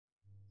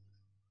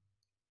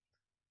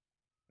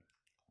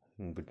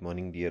Good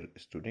morning, dear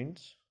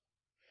students.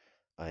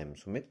 I am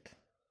Sumit.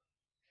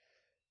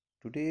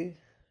 Today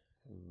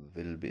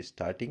we'll be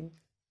starting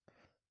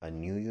a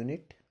new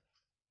unit,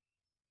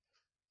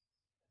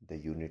 the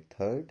unit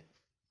third,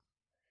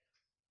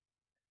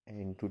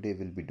 and today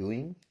we'll be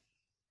doing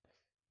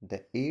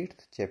the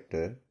 8th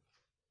chapter,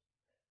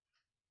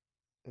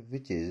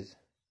 which is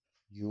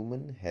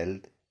Human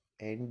Health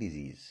and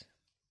Disease.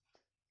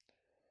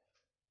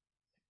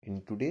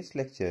 In today's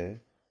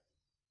lecture,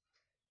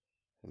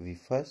 we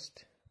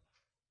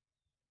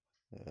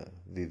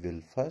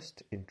will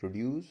first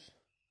introduce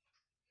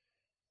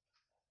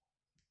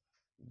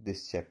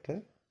this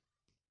chapter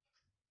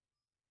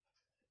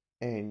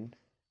and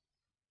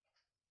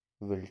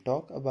we'll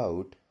talk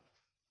about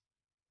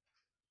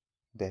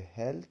the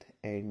health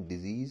and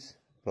disease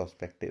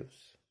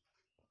perspectives.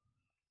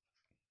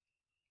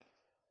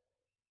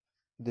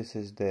 This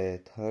is the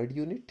third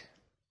unit.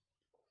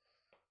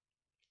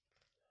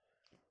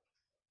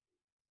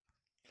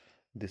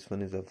 This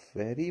one is a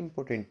very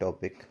important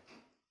topic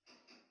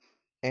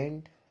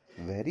and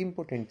very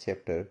important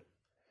chapter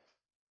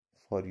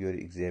for your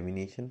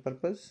examination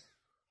purpose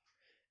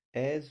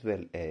as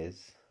well as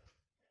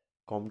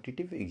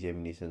competitive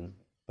examination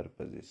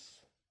purposes.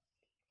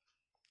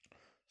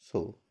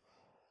 So,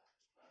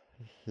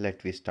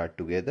 let we start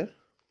together.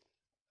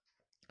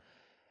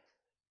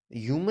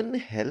 Human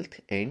health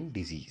and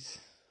disease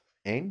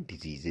and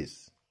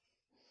diseases.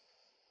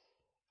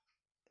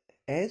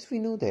 As we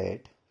know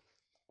that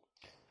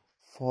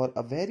for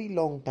a very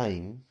long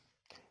time,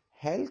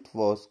 health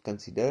was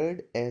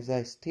considered as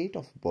a state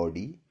of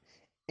body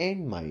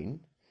and mind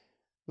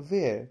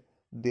where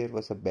there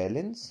was a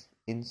balance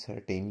in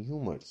certain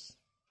humors.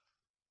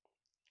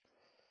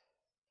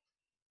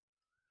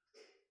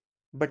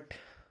 But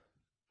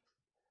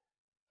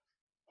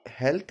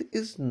health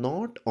is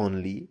not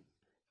only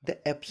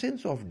the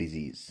absence of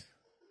disease.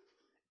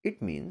 It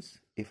means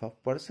if a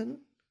person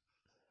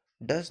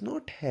does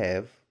not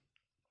have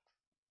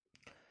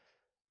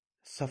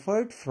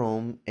suffered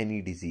from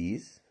any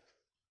disease,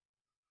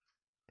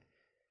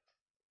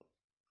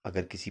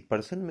 अगर किसी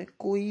person में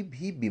कोई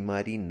भी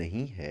बीमारी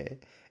नहीं है,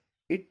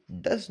 it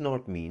does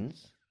not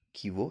means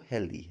कि वो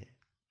हेल्दी है.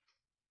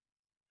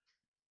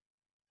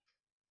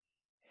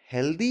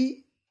 हेल्दी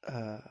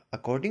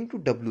अकॉर्डिंग टू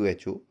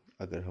WHO,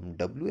 अगर हम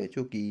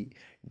WHO की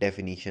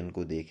डेफिनेशन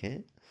को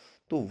देखें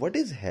तो what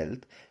is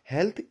health?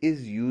 Health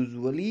is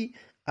usually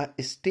a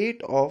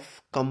state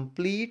of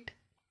complete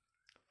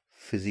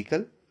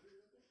physical,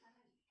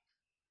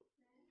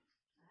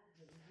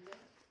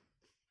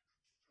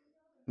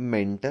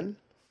 mental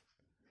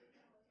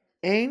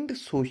and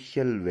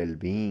social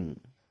well-being.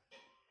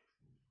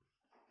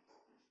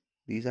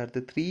 These are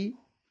the three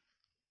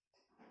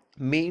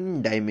main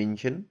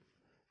dimensions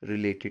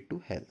related to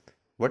health.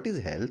 What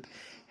is health?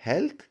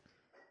 Health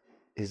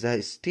is a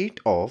state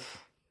of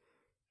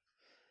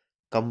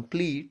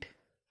complete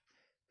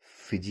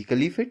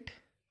physically fit,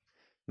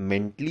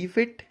 mentally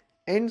fit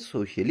and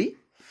socially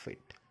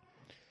fit.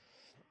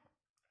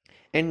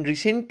 And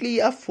recently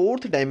a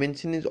fourth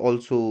dimension is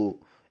also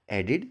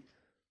added,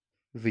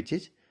 which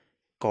is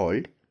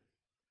called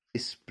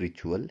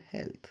spiritual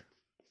health.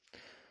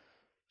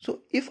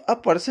 So if a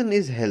person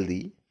is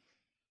healthy,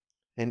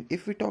 and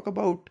if we talk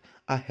about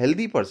a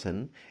healthy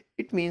person,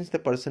 it means the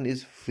person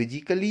is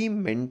physically,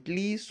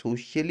 mentally,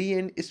 socially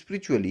and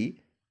spiritually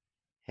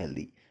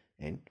healthy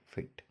and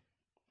fit.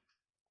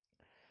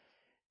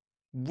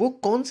 वो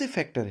कौन से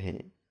factor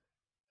हैं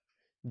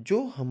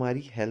जो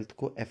हमारी health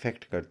को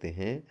affect करते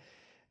हैं?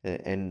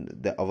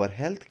 And our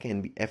health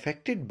can be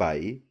affected by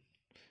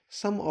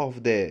some of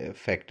the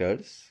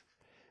factors.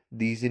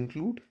 These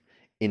include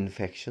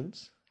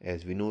infections.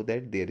 As we know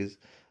that there is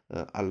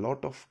a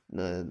lot of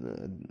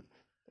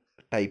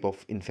type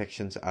of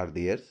infections are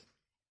there.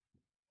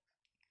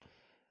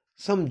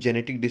 Some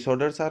genetic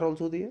disorders are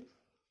also there.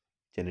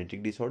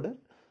 Genetic disorder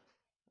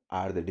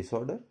are the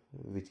disorder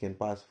which can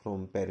pass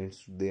from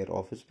parents to their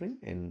offspring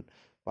and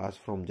pass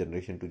from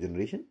generation to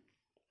generation,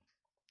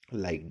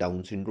 like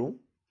Down syndrome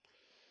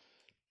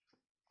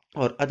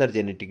or other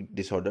genetic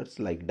disorders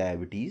like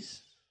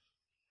diabetes.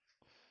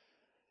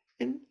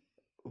 And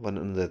one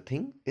another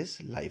thing is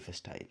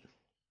lifestyle.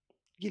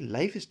 ये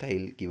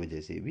lifestyle की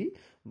वजह से भी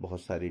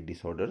बहुत सारे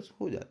disorders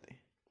हो जाते हैं,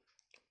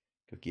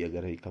 क्योंकि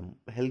अगर हम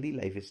हेल्दी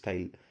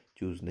लाइफस्टाइल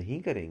चूज नहीं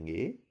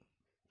करेंगे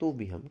तो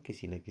भी हम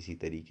किसी न किसी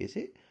तरीके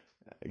से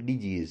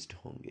डिजीज्ड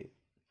होंगे.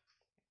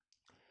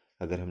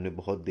 अगर हमने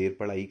बहुत देर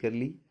पढ़ाई कर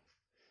ली,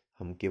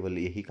 हम केवल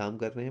यही काम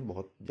कर रहे हैं,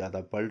 बहुत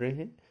ज़्यादा पढ़ रहे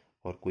हैं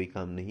और कोई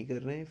काम नहीं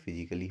कर रहे हैं,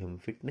 फिजिकली हम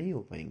फिट नहीं हो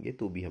पाएंगे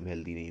तो भी हम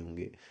हेल्दी नहीं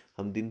होंगे.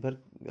 हम दिन भर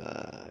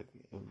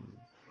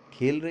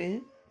खेल रहे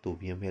हैं तो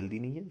भी हम हेल्दी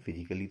नहीं हैं.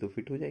 फिजिकली तो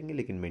फिट हो जाएंगे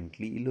लेकिन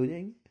मेंटली इल हो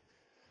जाएंगे.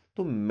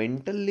 तो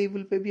मेंटल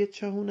लेवल पे भी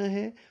अच्छा होना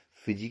है,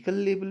 फिजिकल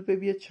लेवल पे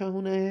भी अच्छा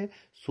होना है,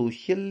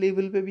 सोशल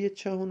लेवल पे भी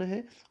अच्छा होना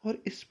है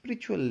और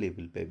स्पिरिचुअल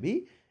लेवल पे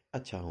भी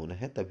अच्छा होना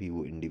है, तभी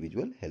वो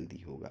इंडिविजुअल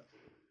हेल्दी होगा.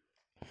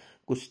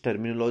 कुछ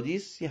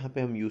टर्मिनोलॉजीज यहाँ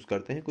पे हम यूज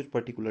करते हैं, कुछ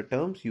पर्टिकुलर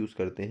टर्म्स यूज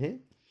करते हैं.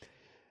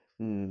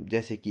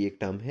 जैसे कि एक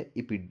टर्म है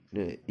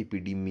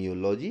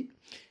इपिडीमियोलॉजी।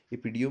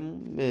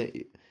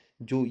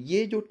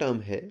 जो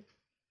टर्म है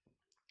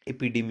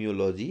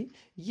एपिडेमियोलॉजी,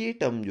 ये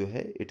टर्म जो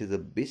है it is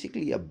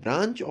basically a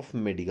branch of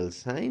medical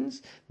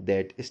science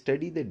that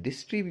study the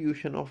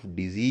distribution of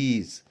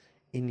disease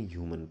in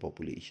human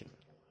population.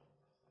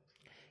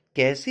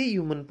 कैसे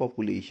ह्यूमन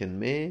पॉपुलेशन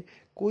में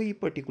कोई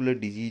पर्टिकुलर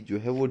डिजीज जो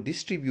है वो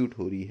डिस्ट्रीब्यूट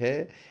हो रही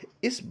है,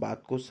 इस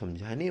बात को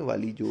समझाने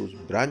वाली जो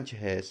ब्रांच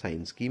है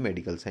साइंस की,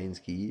 मेडिकल साइंस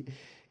की,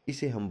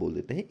 इसे हम बोल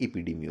देते हैं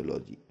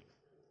epidemiology.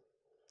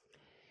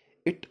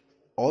 It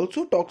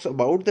also talks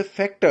about the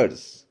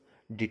factors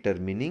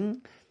determining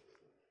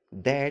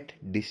that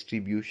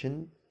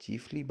distribution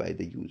chiefly by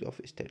the use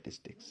of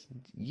statistics.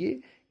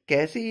 ये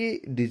कैसे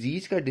ये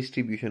डिजीज का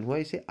डिस्ट्रीब्यूशन हुआ,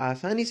 इसे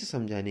आसानी से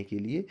समझाने के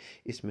लिए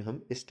इसमें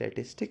हम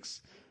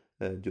स्टैटिस्टिक्स,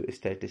 जो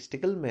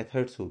स्टैटिस्टिकल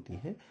मेथड्स होती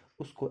हैं,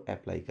 उसको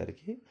अप्लाई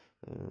करके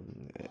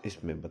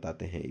इसमें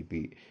बताते हैं।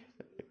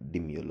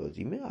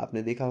 एपिडेमियोलॉजी में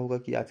आपने देखा होगा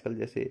कि आजकल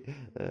जैसे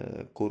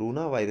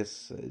कोरोना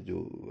वायरस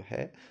जो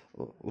है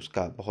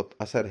उसका बहुत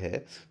असर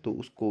है, तो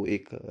उसको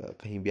एक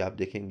कहीं भी आप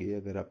देखेंगे,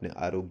 अगर आपने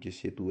आरोग्य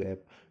सेतु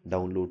ऐप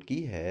डाउनलोड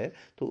की है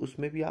तो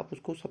उसमें भी आप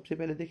उसको सबसे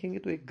पहले देखेंगे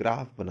तो एक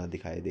ग्राफ बना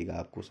दिखाई देगा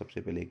आपको।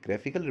 सबसे पहले एक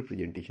ग्राफिकल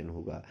रिप्रेजेंटेशन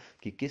होगा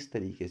कि किस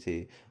तरीके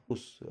से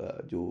उस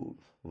जो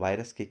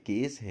वायरस के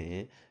केस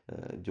हैं,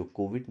 जो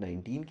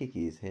कोविड-19 के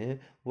केस हैं,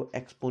 वो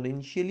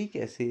एक्सपोनेंशियली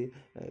कैसे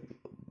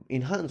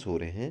इन्हांस हो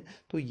रहे हैं।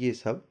 तो ये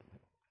सब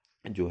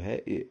जो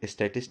है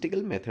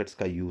स्टैटिस्टिकल मेथड्स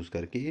का यूज़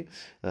करके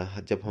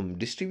जब हम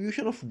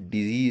distribution of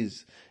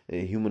disease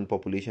human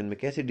population में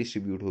कैसे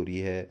डिस्ट्रीब्यूट हो रही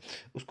है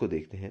उसको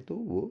देखते हैं, तो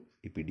वो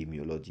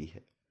एपिडेमियोलॉजी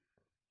है।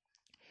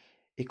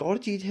 एक और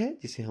चीज़ है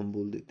जिसे हम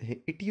बोल देते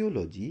हैं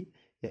इटियोलॉजी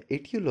या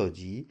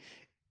एटियोलॉजी।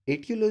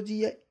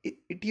 एटियोलॉजी या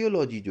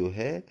इटियोलॉजी जो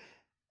है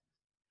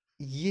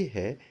ये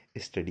है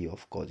study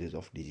of causes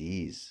of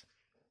disease.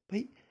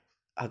 भाई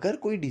अगर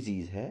कोई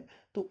डिजीज़ है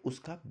तो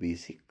उसका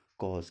बेसिक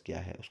कॉज क्या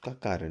है, उसका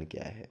कारण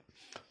क्या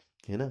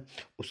है ना।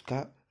 उसका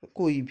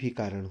कोई भी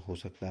कारण हो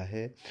सकता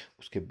है,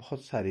 उसके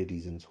बहुत सारे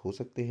रीजंस हो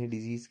सकते हैं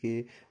डिजीज़ के।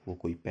 वो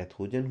कोई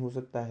पैथोजन हो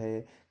सकता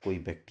है, कोई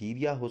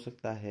बैक्टीरिया हो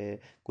सकता है,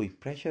 कोई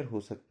प्रेशर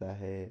हो सकता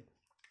है,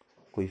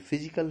 कोई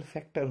फिजिकल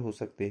फैक्टर हो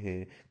सकते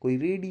हैं, कोई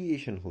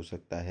रेडिएशन हो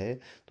सकता है।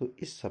 तो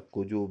इस सब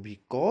को जो भी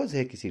कॉज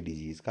है किसी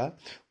डिजीज़ का,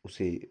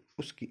 उसे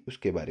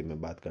उसके बारे में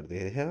बात करते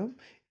हैं हम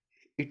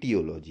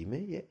इटियोलॉजी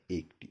में या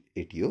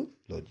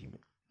एटियोलॉजी में।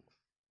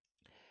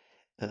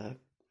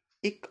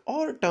 एक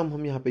और टर्म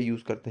हम यहाँ पे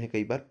यूज़ करते हैं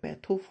कई बार,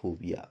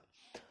 पैथोफोबिया।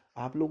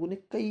 आप लोगों ने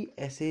कई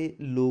ऐसे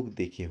लोग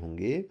देखे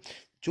होंगे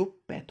जो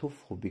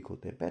पैथोफोबिक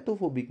होते हैं।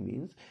 पैथोफोबिक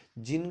मीन्स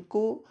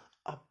जिनको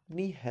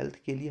अपनी हेल्थ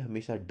के लिए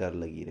हमेशा डर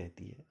लगी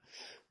रहती है,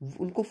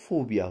 उनको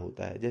फोबिया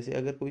होता है। जैसे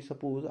अगर कोई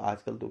सपोज,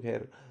 आजकल तो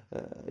खैर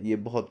ये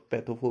बहुत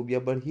पैथोफोबिया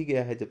बढ़ ही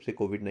गया है जब से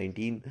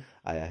कोविड-19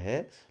 आया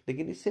है,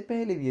 लेकिन इससे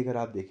पहले भी अगर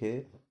आप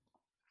देखें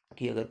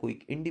कि अगर कोई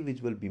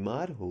इंडिविजुअल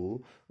बीमार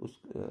हो,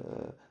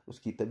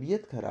 उसकी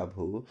तबीयत खराब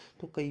हो,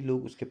 तो कई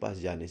लोग उसके पास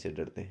जाने से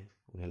डरते हैं।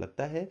 उन्हें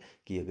लगता है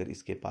कि अगर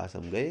इसके पास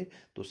हम गए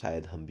तो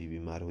शायद हम भी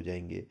बीमार हो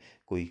जाएंगे।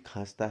 कोई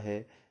खांसता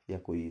है या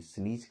कोई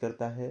स्नीज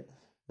करता है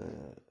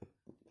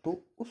तो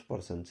उस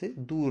पर्सन से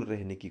दूर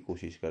रहने की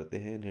कोशिश करते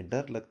हैं। इन्हें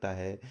डर लगता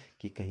है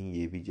कि कहीं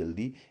ये भी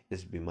जल्दी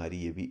इस बीमारी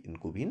ये भी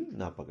इनको भी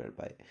ना पकड़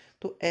पाए।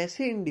 तो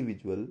ऐसे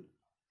इंडिविजुअल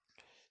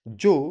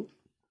जो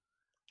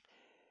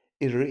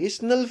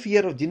इरेशनल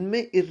फियर ऑफ, जिनमें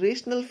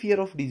इरेशनल फियर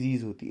ऑफ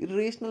डिजीज होती है।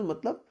 इरेशनल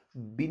मतलब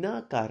बिना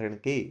कारण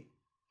के,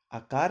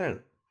 अकारण,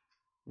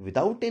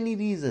 विदाउट एनी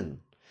रीजन,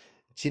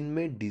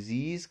 जिनमें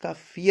डिजीज का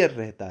फियर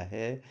रहता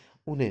है,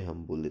 उन्हें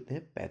हम बोल देते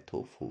हैं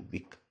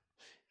पैथोफोबिक,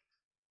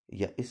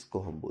 या इसको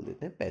हम बोल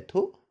देते हैं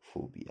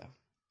पैथोफोबिया।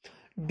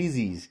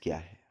 डिजीज क्या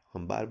है,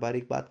 हम बार बार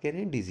एक बात कह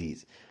रहे हैं,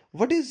 disease.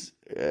 What is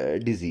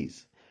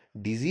disease?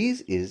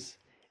 Disease is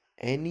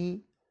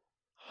any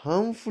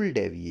harmful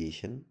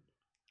deviation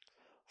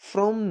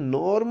from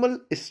normal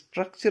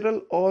structural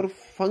or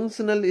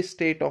functional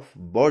state of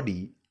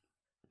body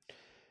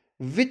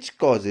which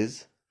causes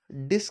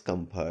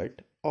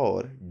discomfort or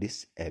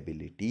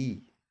disability.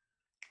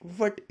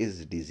 What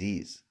is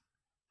disease?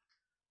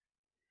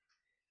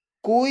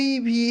 कोई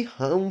भी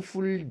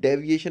harmful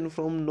deviation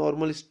from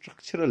normal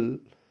structural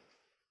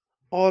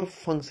और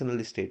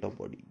functional state of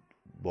body,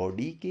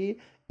 body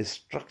के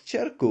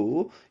structure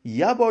को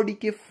या body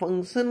के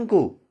function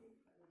को,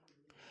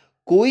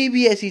 कोई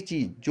भी ऐसी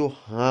चीज जो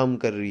हार्म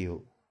कर रही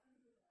हो,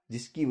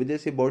 जिसकी वजह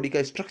से बॉडी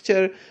का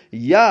स्ट्रक्चर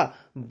या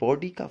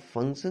बॉडी का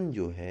फंक्शन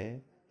जो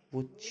है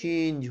वो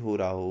चेंज हो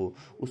रहा हो,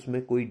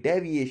 उसमें कोई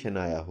डेविएशन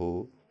आया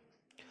हो।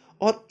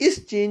 और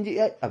इस चेंज,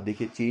 अब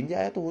देखिए चेंज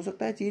आया तो हो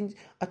सकता है चेंज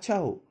अच्छा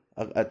हो,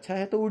 अगर अच्छा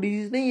है तो वो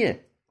डिजीज नहीं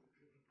है।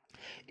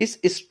 इस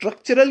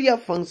स्ट्रक्चरल या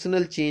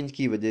फंक्शनल चेंज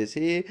की वजह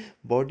से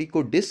बॉडी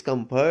को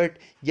डिस्कम्फर्ट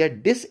या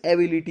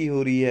डिसएबिलिटी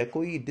हो रही है,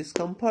 कोई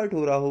डिस्कम्फर्ट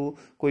हो रहा हो,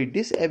 कोई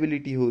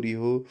डिसएबिलिटी हो रही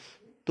हो,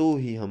 तो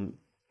ही हम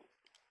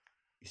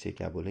इसे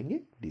क्या बोलेंगे,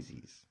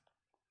 डिजीज।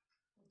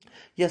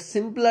 या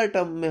सिंपलर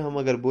टर्म में हम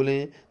अगर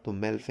बोलें तो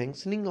mail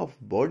functioning of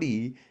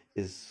body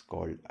is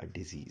called a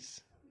disease.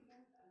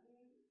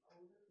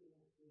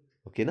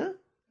 Okay ना?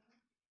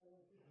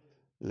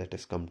 Let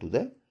us come to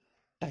the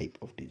type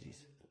of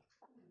disease.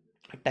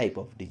 Type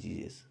of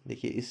diseases,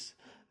 देखिए इस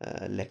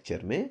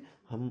लेक्चर में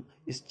हम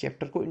इस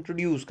चैप्टर को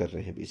इंट्रोड्यूस कर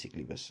रहे हैं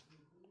बेसिकली बस।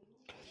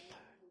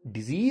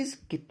 डिजीज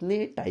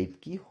कितने टाइप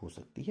की हो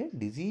सकती है?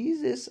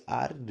 Diseases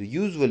are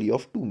usually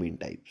of to main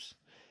types.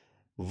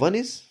 One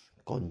is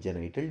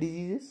congenital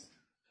diseases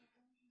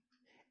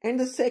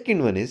and the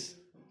second one is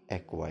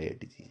acquired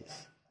diseases.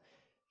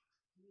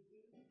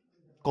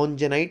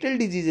 congenital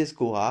diseases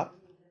को आप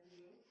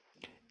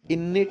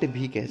innate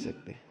भी कह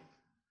सकते हैं,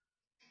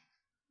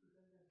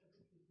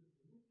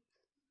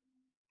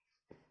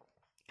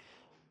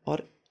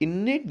 और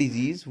innate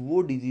disease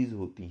वो डिजीज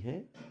होती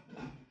हैं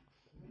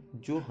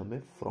जो हमें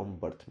फ्रॉम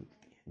बर्थ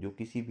मिलती है, जो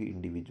किसी भी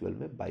इंडिविजुअल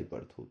में बाय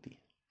बर्थ होती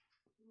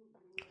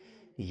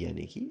है।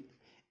 यानी कि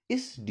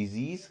इस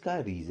डिजीज का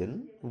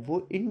रीजन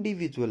वो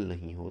इंडिविजुअल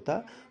नहीं होता,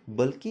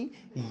 बल्कि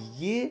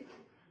ये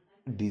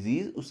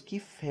डिजीज उसकी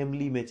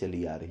फैमिली में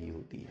चली आ रही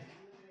होती है।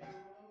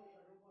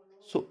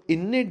 सो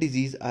innate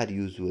disease are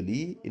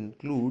usually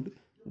include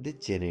the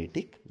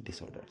genetic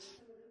disorders,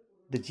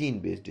 the gene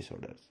based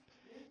disorders,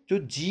 जो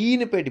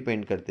जीन पे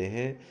डिपेंड करते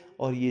हैं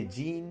और ये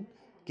जीन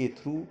के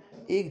थ्रू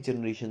एक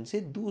जनरेशन से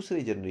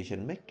दूसरे जनरेशन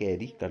में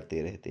कैरी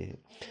करते रहते हैं।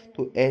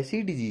 तो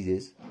ऐसी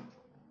डिजीजेस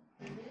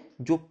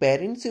जो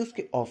पेरेंट से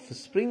उसके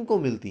ऑफस्प्रिंग को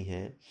मिलती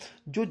हैं,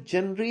 जो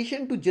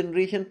जनरेशन टू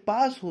जनरेशन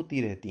पास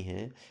होती रहती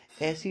हैं,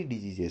 ऐसी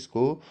डिजीजेस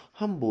को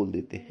हम बोल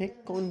देते हैं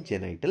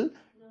congenital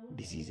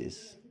diseases.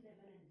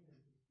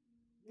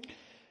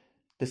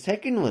 The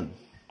second one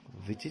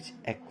which is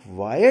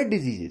acquired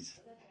diseases.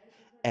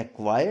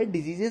 Acquired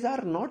diseases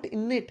are not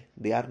innate,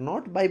 they are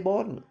not by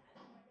born.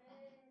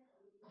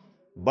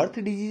 Birth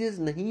diseases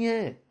नहीं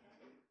है,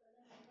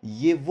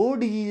 ये वो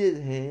डिजीजेस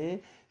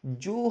हैं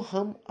जो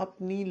हम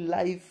अपनी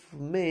लाइफ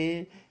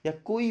में या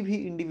कोई भी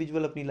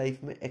इंडिविजुअल अपनी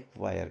लाइफ में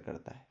एक्वायर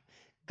करता है,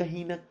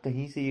 कहीं ना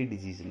कहीं से ये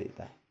डिजीज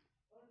लेता है।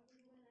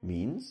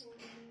 मीन्स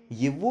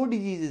ये वो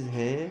डिजीजेस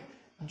हैं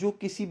जो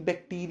किसी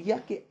बैक्टीरिया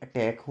के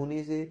अटैक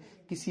होने से,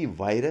 किसी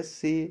वायरस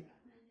से,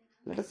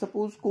 लेट अस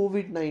सपोज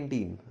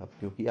कोविड-19, अब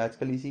क्योंकि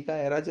आजकल इसी का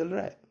एरा चल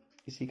रहा है,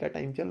 इसी का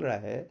टाइम चल रहा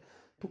है,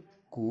 तो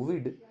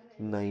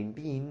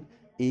कोविड-19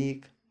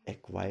 एक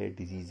एक्वायर्ड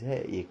डिजीज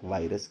है, एक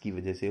वायरस की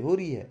वजह से हो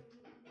रही है।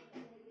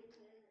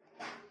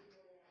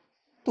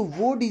 तो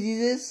वो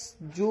डिजीजेस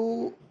जो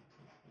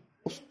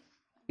उस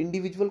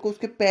इंडिविजुअल को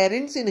उसके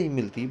पेरेंट्स से नहीं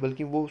मिलती,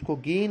 बल्कि वो उसको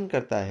गेन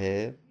करता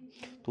है,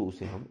 तो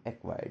उसे हम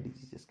एक्वायर्ड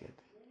डिजीजेस कहते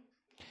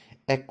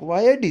हैं।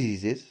 एक्वायर्ड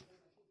डिजीजेस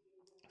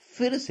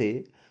फिर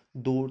से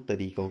दो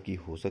तरीकों की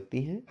हो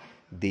सकती हैं।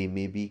 दे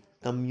मे बी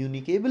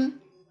कम्युनिकेबल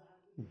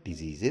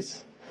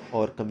डिजीजेस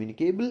और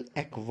कम्युनिकेबल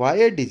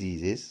एक्वायर्ड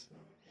डिजीजेस,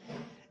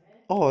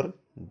 और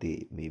दे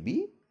may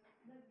be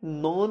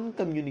non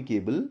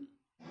communicable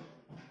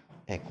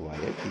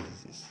acquired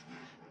diseases.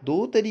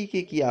 दो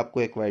तरीके की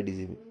आपको acquired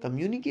disease.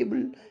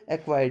 Communicable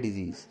acquired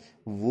disease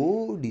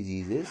वो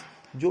डिजीजेस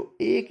जो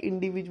एक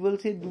इंडिविजुअल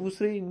से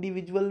दूसरे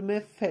इंडिविजुअल में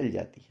फैल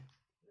जाती है,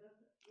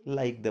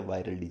 like the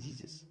viral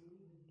diseases,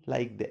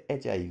 like the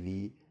HIV,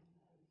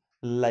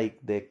 like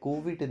the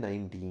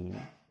COVID-19,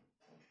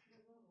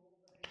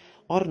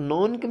 और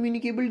नॉन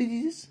कम्युनिकेबल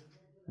डिजीजेस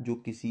जो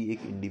किसी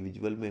एक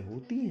इंडिविजुअल में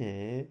होती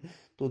हैं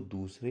तो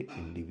दूसरे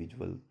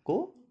इंडिविजुअल को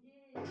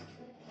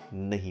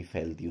नहीं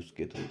फैलती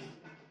उसके थ्रू।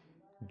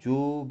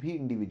 जो भी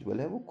इंडिविजुअल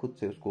है वो खुद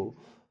से उसको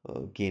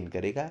गेन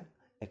करेगा,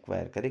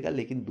 एक्वायर करेगा,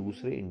 लेकिन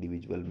दूसरे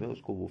इंडिविजुअल में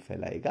उसको वो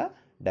फैलाएगा,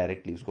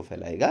 डायरेक्टली उसको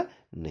फैलाएगा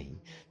नहीं।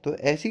 तो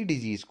ऐसी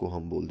डिजीज को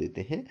हम बोल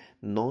देते हैं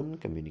non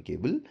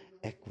communicable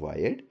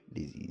acquired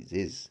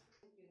diseases.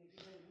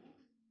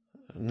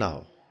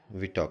 Now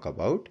we talk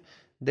about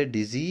the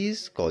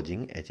disease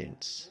causing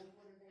agents.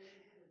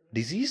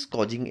 Disease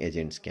causing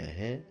agents क्या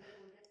हैं?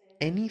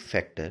 एनी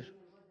फैक्टर,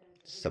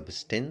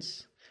 सब्सटेंस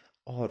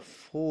और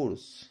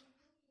force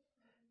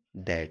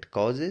that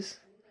causes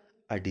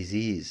a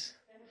disease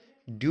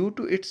due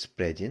to its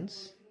presence,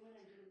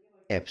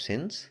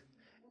 absence,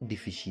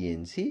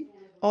 deficiency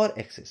और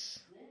excess।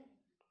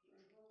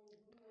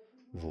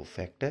 वो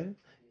फैक्टर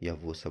या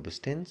वो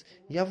substance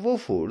या वो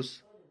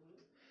force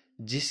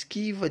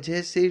जिसकी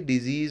वजह से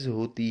डिजीज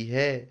होती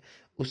है,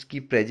 उसकी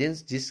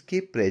प्रेजेंस, जिसके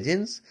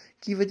प्रेजेंस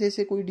की वजह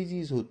से कोई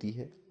डिजीज होती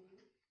है।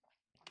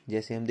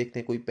 जैसे हम देखते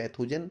हैं कोई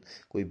पैथोजन,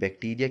 कोई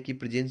बैक्टीरिया की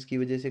प्रेजेंस की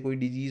वजह से कोई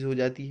डिजीज हो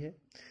जाती है।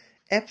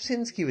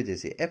 एब्सेंस की वजह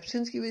से,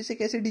 एब्सेंस की वजह से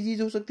कैसे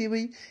डिजीज हो सकती है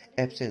भाई?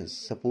 एब्सेंस,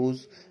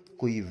 सपोज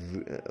कोई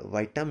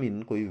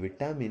विटामिन, कोई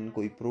विटामिन,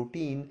 कोई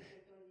प्रोटीन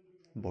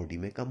बॉडी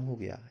में कम हो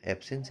गया,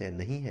 एब्सेंस है,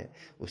 नहीं है,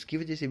 उसकी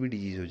वजह से भी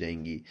डिजीज हो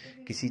जाएंगी।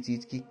 किसी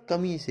चीज़ की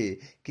कमी से,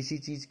 किसी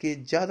चीज़ के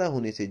ज़्यादा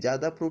होने से,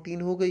 ज़्यादा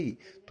प्रोटीन हो गई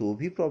तो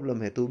भी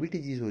प्रॉब्लम है, तो भी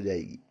डिजीज हो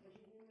जाएगी।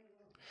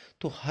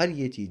 तो हर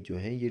ये चीज़ जो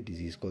है ये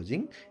डिजीज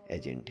कॉजिंग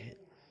एजेंट है।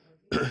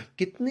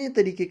 कितने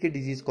तरीके के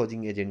डिजीज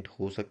कॉजिंग एजेंट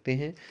हो सकते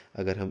हैं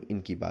अगर हम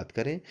इनकी बात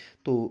करें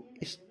तो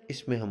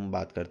इसमें हम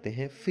बात करते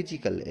हैं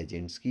फिजिकल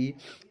एजेंट्स की,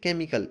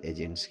 केमिकल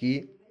एजेंट्स की,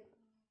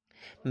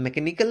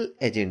 मैकेनिकल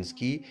एजेंट्स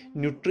की,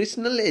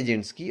 न्यूट्रिशनल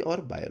एजेंट्स की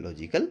और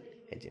बायोलॉजिकल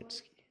एजेंट्स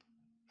की।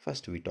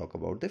 First we talk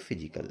about the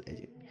physical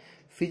agent.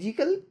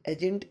 Physical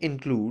agent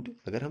include,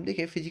 अगर हम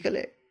देखें फिजिकल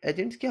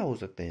एजेंट्स क्या हो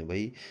सकते हैं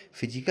भाई,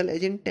 फिजिकल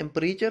एजेंट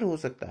टेम्परेचर हो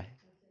सकता है,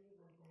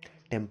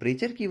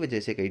 टेम्परेचर की वजह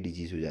से कई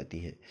डिजीज हो जाती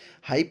हैं।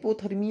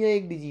 हाइपोथर्मिया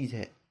एक डिजीज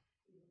है,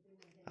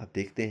 आप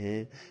देखते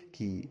हैं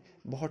कि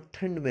बहुत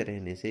ठंड में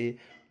रहने से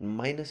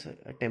माइनस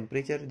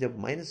टेम्परेचर जब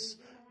माइनस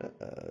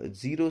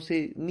 0 से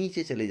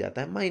नीचे चले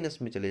जाता है, माइनस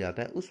में चले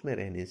जाता है, उसमें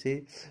रहने से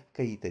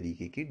कई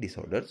तरीके की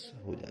डिसऑर्डर्स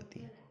हो जाती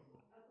हैं,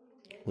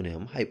 उन्हें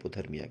हम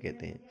हाइपोथर्मिया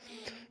कहते हैं।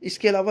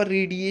 इसके अलावा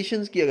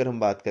रेडिएशंस की अगर हम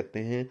बात करते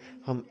हैं,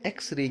 हम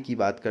एक्स रे की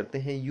बात करते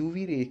हैं,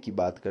 यूवी रे की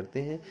बात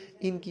करते हैं,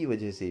 इनकी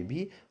वजह से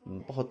भी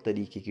बहुत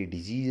तरीके की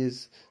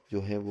डिजीज़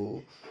जो हैं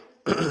वो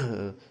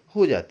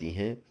हो जाती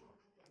हैं।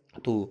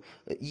 तो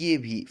ये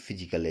भी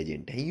फिजिकल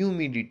एजेंट है।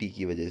 ह्यूमिडिटी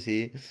की वजह से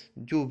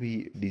जो भी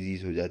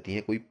डिजीज़ हो जाती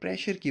हैं, कोई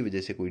प्रेशर की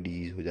वजह से कोई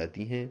डिजीज़ हो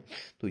जाती हैं,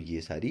 तो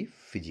ये सारी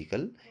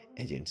फिजिकल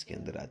एजेंट्स के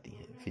अंदर आती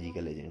हैं,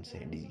 फिजिकल एजेंट्स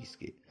हैं डिजीज़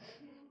के।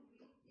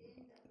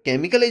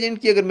 केमिकल एजेंट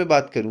की अगर मैं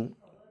बात करूं,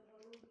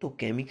 तो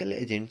केमिकल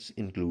एजेंट्स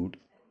इंक्लूड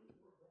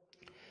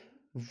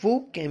वो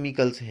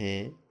केमिकल्स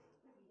हैं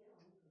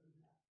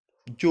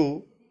जो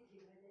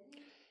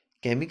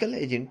केमिकल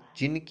एजेंट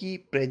जिनकी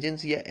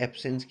प्रेजेंस या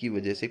एब्सेंस की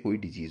वजह से कोई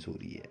डिजीज हो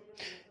रही है।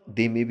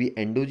 दे may be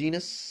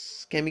endogenous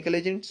chemical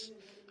agents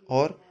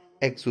और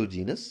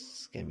exogenous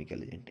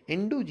chemical agent.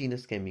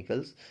 Endogenous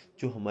chemicals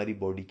जो हमारी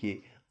बॉडी के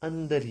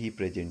अंदर ही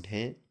प्रेजेंट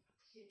हैं,